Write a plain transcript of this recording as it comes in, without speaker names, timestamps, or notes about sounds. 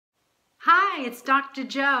Hi, it's Dr.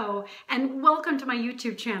 Joe, and welcome to my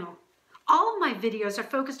YouTube channel. All of my videos are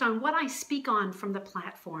focused on what I speak on from the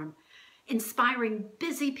platform, inspiring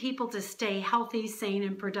busy people to stay healthy, sane,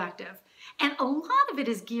 and productive. And a lot of it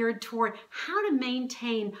is geared toward how to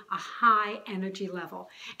maintain a high energy level.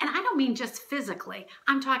 And I don't mean just physically.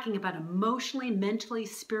 I'm talking about emotionally, mentally,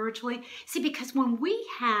 spiritually. See, because when we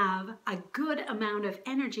have a good amount of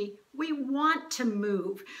energy, we want to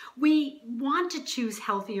move. We want to choose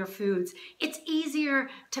healthier foods. It's easier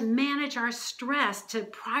to manage our stress, to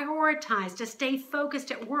prioritize, to stay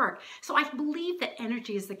focused at work. So I believe that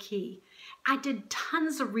energy is the key. I did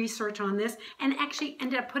tons of research on this and actually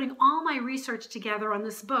ended up putting all my research together on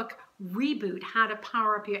this book, Reboot, How to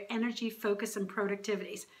Power Up Your Energy, Focus, and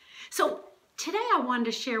Productivities. So today I wanted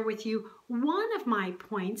to share with you one of my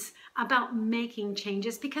points about making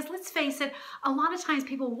changes, because let's face it, a lot of times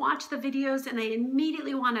people watch the videos and they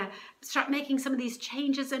immediately want to start making some of these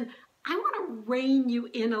changes, and I want to rein you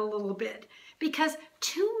in a little bit, because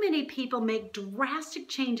too many people make drastic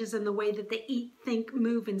changes in the way that they eat, think,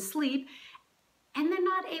 move, and sleep, and they're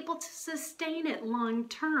not able to sustain it long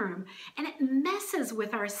term. And it messes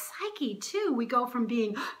with our psyche too. We go from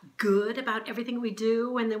being good about everything we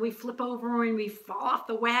do, and then we flip over and we fall off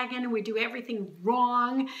the wagon and we do everything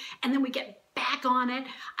wrong, and then we get back on it.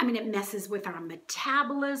 I mean, it messes with our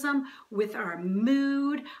metabolism, with our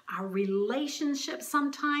mood, our relationships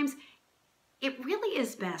sometimes. It really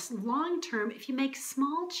is best long term if you make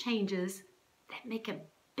small changes that make a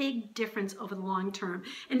big difference over the long term.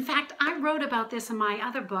 In fact, I wrote about this in my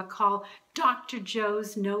other book called Dr.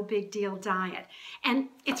 Joe's No Big Deal Diet. And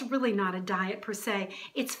it's really not a diet per se.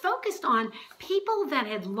 It's focused on people that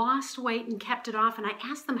had lost weight and kept it off, and I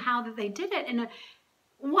asked them how that they did it. And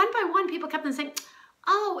one by one, people kept on saying,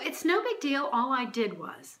 oh, it's no big deal, all I did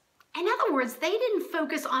was. In other words, they didn't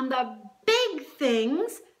focus on the big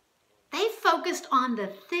things. They focused on the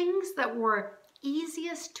things that were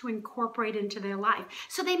easiest to incorporate into their life.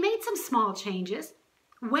 So they made some small changes,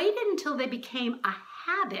 waited until they became a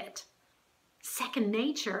habit, second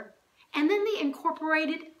nature, and then they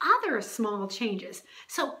incorporated other small changes.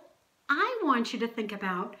 So I want you to think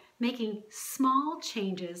about making small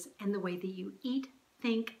changes in the way that you eat,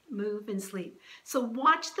 think, move, and sleep. So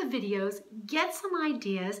watch the videos, get some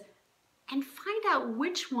ideas, and find out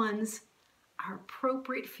which ones are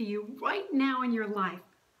appropriate for you right now in your life.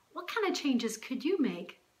 What kind of changes could you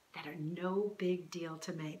make that are no big deal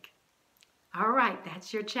to make? All right,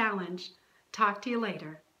 that's your challenge. Talk to you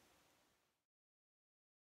later.